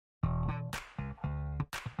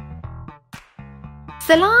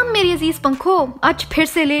सलाम मेरी अजीज पंखो, आज फिर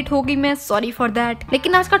से लेट हो गई मैं, सॉरी फॉर दैट।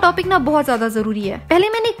 लेकिन आज का टॉपिक ना बहुत ज्यादा जरूरी है। पहले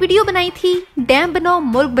मैंने एक वीडियो बनाई थी डैम बनाओ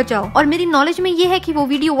मुल्क बचाओ, और मेरी नॉलेज में ये है कि वो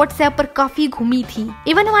वीडियो व्हाट्सएप पर काफी घूमी थी।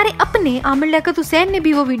 इवन हमारे अपने आमिर लियाकत हुसैन ने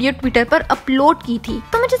भी वो वीडियो ट्विटर पर अपलोड की थी।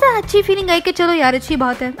 तो मुझे अच्छी फीलिंग आई कि चलो यार अच्छी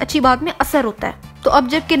बात है, अच्छी बात में असर होता है। तो अब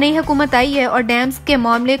जबकि नई हुकूमत आई है और डैम्स के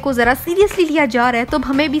मामले को जरा सीरियसली लिया जा रहा है, तो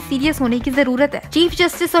हमें भी सीरियस होने की जरूरत है। चीफ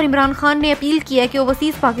जस्टिस और इमरान खान ने अपील किया है कि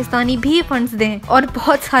ओवरसीज पाकिस्तानी भी फंड्स दें, और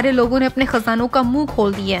बहुत सारे लोगों ने अपने खजानों का मुंह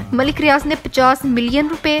खोल दिया है। मलिक रियाज ने 50 मिलियन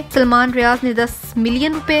रुपए, सलमान रियाज ने 10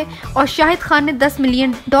 मिलियन रुपए और शाहिद खान ने $10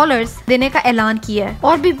 मिलियन देने का ऐलान किया है।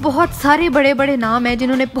 और भी बहुत सारे बड़े बड़े नाम है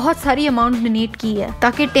जिन्होंने बहुत सारी अमाउंट डोनेट की है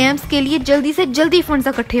ताकि डैम्स के लिए जल्दी से जल्दी फंड्स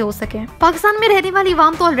इकट्ठे हो सके। पाकिस्तान में रहने वाली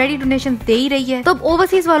आवाम तो ऑलरेडी डोनेशन दे ही रही है, तो अब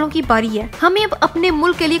ओवरसीज वालों की बारी है। हमें अब अपने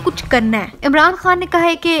मुल्क के लिए कुछ करना है। इमरान खान ने कहा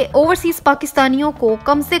है कि ओवरसीज पाकिस्तानियों को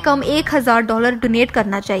कम से कम $1000 डोनेट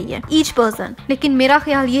करना चाहिए ईच पर्सन। लेकिन मेरा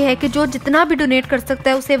ख्याल ये है कि जो जितना भी डोनेट कर सकता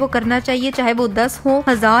है उसे वो करना चाहिए, चाहे वो 10 हो,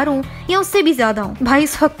 1000 हो या उससे भी ज्यादा हो। भाई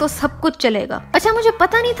इस वक्त तो सब कुछ चलेगा। अच्छा, मुझे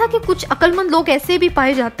पता नहीं था कि कुछ अक्लमंद लोग ऐसे भी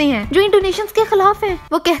पाए जाते हैं जो इन डोनेशंस के खिलाफ हैं।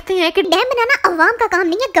 वो कहते हैं कि डैम बनाना अवाम का काम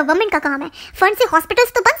नहीं है, गवर्नमेंट का काम है। फंड से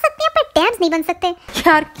हॉस्पिटल्स तो बन सकते हैं पर डैम्स नहीं बन सकते।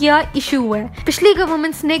 यार क्या इशू है, पिछली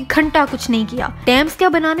गवर्नमेंट्स ने घंटा कुछ नहीं किया। डैम्स क्या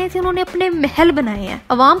बनाने थे, उन्होंने अपने महल बनाए हैं,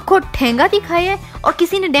 अवाम को ठेंगा दिखाया है और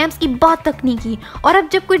किसी ने डैम्स की बात तक नहीं की। और अब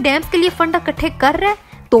जब कोई डैम्स के लिए फंड इकट्ठे कर रहा है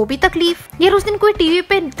तो भी तकलीफ। यार उस दिन कोई टीवी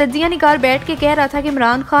पे तजिया निगार बैठ के कह रहा था कि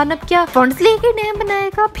इमरान खान अब क्या फंड्स लेके डैम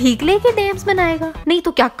बनाएगा, भीख लेके डैम्स बनाएगा, नहीं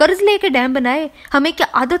तो क्या कर्ज लेके डैम बनाए। हमें क्या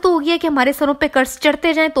आदत हो गई है कि हमारे सरों पे कर्ज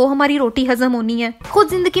चढ़ते जाएं तो हमारी रोटी हजम होनी है। खुद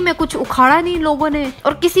जिंदगी में कुछ उखाड़ा नहीं लोगों ने,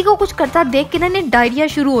 और किसी को कुछ करता देख के ना डायरिया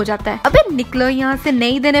शुरू हो जाता है। अबे निकलो यहाँ से,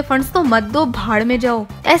 नहीं देने फंड्स तो मत दो, भाड़ में जाओ।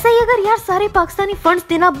 ऐसा ही अगर यार सारे पाकिस्तानी फंड्स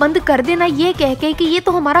देना बंद कर देना ये कह के कि ये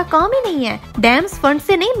तो हमारा काम ही नहीं है, डैम्स फंड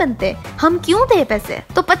से नहीं बनते, हम क्यों दे पैसे।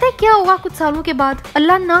 तो पता है क्या होगा कुछ सालों के बाद,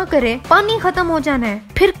 अल्लाह ना करे पानी खत्म हो जाना है,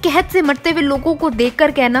 फिर कहत से मरते हुए लोगों को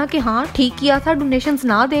देखकर कहना कि हाँ ठीक किया था डोनेशंस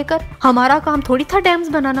ना देकर, हमारा काम थोड़ी था डैम्स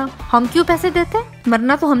बनाना, हम क्यों पैसे देते।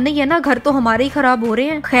 मरना तो हमने ही है ना, घर तो हमारे ही खराब हो रहे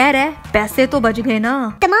हैं। खैर है, पैसे तो बच गए ना।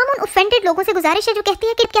 तमाम उन ऑफेंडेड लोगों से गुजारिश है जो कहती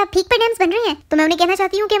है कि क्या भीख पे डैम्स बन रहे हैं, तो मैं उन्हें कहना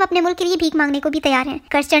चाहती हूँ कि हम अपने मुल्क के लिए भीख मांगने को भी तैयार हैं।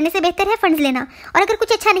 कर्ज चढ़ने से बेहतर है फंड्स लेना, और अगर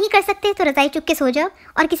कुछ अच्छा नहीं कर सकते तो रजाई चुप के सो जाओ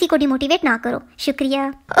और किसी को डिमोटिवेट ना करो।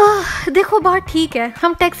 शुक्रिया। देखो बात ठीक है,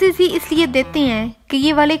 हम टैक्सेस ही इसलिए देते हैं कि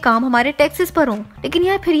ये वाले काम हमारे टैक्सेस पर हों, लेकिन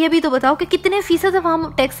यार फिर ये भी तो बताओ कि कितने फीसद अवाम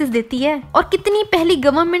टैक्सेस देती है, और कितनी पहली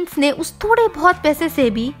गवर्नमेंट्स ने उस थोड़े बहुत पैसे से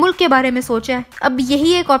भी मुल्क के बारे में सोचा है। अब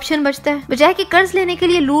यही एक ऑप्शन बचता है, बजाय कि कर्ज लेने के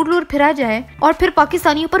लिए लूर लूर फिरा जाए और फिर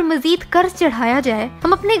पाकिस्तानियों पर मजीद कर्ज चढ़ाया जाए,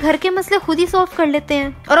 हम अपने घर के मसले खुद ही सॉल्व कर लेते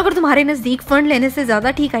हैं। और अगर तुम्हारे नजदीक फंड लेने से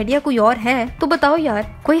ज्यादा ठीक आइडिया कोई और है तो बताओ यार,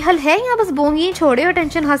 कोई हल है या बस बोंगी छोड़े और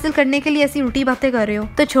टेंशन हासिल करने के लिए ऐसी उल्टी बातें कर रहे हो।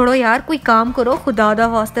 तो छोड़ो यार, कोई काम करो, खुदा दा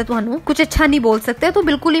वास्ता तुहानू कुछ अच्छा नहीं बोल सकते तो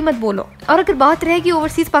बिल्कुल ही मत बोलो। और अगर बात रहेगी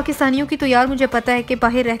ओवरसीज पाकिस्तानियों की, तो यार मुझे पता है कि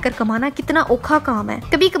बाहर रहकर कमाना कितना औखा काम है,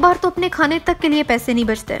 कभी कभार तो अपने खाने तक के लिए पैसे नहीं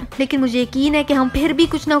बचते, लेकिन मुझे यकीन है कि हम फिर भी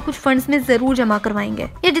कुछ ना कुछ फंड्स में जरूर जमा करवाएंगे।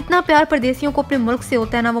 ये जितना प्यार परदेसियों को अपने मुल्क से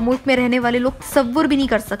होता है ना, वो मुल्क में रहने वाले लोग तसव्वुर भी नहीं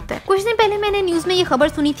कर सकते। कुछ दिन पहले मैंने न्यूज में ये खबर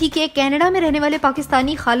सुनी थी कि कनाडा में रहने वाले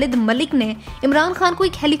पाकिस्तानी खालिद मलिक ने इमरान खान को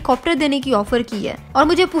एक हेलीकॉप्टर देने की ऑफर की है, और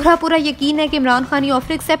मुझे पूरा यकीन है कि इमरान खान ये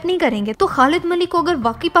ऑफर एक्सेप्ट नहीं करेंगे। तो खालिद मलिक को अगर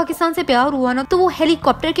वाकई पाकिस्तान से प्यार हुआ ना, तो वो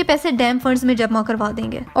हेलीकॉप्टर के पैसे डैम फंड्स में जमा करवा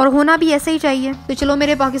देंगे, और होना भी ऐसा ही चाहिए। तो चलो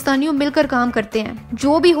मेरे पाकिस्तानियों, मिलकर काम करते हैं,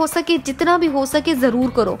 जो भी हो सके जितना भी हो सके जरूर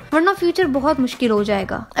करो, वरना फ्यूचर बहुत मुश्किल हो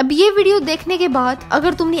जाएगा। अब ये वीडियो देखने के बाद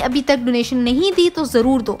अगर तुमने अभी तक डोनेशन नहीं दी तो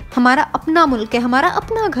जरूर दो। हमारा अपना मुल्क है, हमारा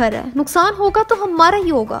अपना घर है, नुकसान होगा तो हमारा ही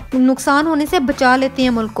होगा। नुकसान होने से बचा लेते हैं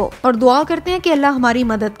मुल्क को और दुआ करते हैं कि अल्लाह हमारी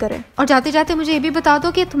मदद करे। और जाते जाते मुझे ये भी बता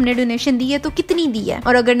दो कि तुमने डोनेशन दी है तो कितनी दी है,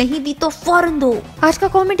 और अगर नहीं दी तो फौरन दो। आज का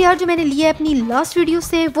कमेंट यार जो मैंने लिया है अपनी लास्ट वीडियो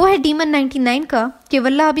से, वो है डीमन 99 का, कि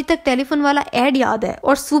वल्ला अभी तक टेलीफोन वाला एड याद है,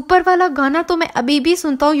 और सुपर वाला गाना तो मैं अभी भी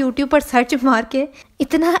सुनता हूँ यूट्यूब पर सर्च मार के।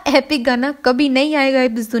 इतना एपिक गाना कभी नहीं आएगा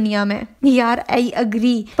इस दुनिया में। यार आई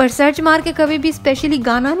अग्री, पर सर्च मार के कभी भी स्पेशली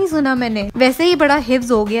गाना नहीं सुना मैंने। वैसे ही बड़ा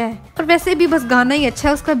हिफ्ज हो गया है, और वैसे भी बस गाना ही अच्छा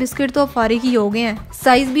है, उसका बिस्किट तो फारिग ही हो गए हैं,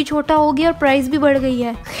 साइज भी छोटा हो गया और प्राइस भी बढ़ गई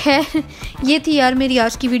है। खैर ये थी यार मेरी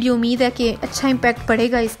आज की वीडियो, उम्मीद है कि अच्छा इम्पैक्ट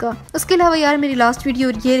पड़ेगा इसका। उसके अलावा यार मेरी लास्ट वीडियो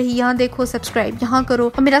ये रही, यहाँ देखो सब्सक्राइब यहाँ करो,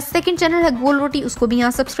 और मेरा सेकंड चैनल है गोल रोटी, उसको भी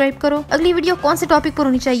यहाँ सब्सक्राइब करो। अगली वीडियो कौन से टॉपिक पर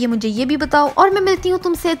होनी चाहिए मुझे ये भी बताओ, और मैं मिलती हूँ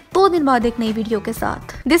तुमसे 2 दिन बाद एक नई वीडियो के साथ।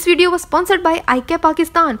 This video was sponsored by iCap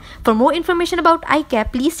Pakistan. For more information about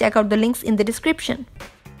iCap, please check out the links in the description.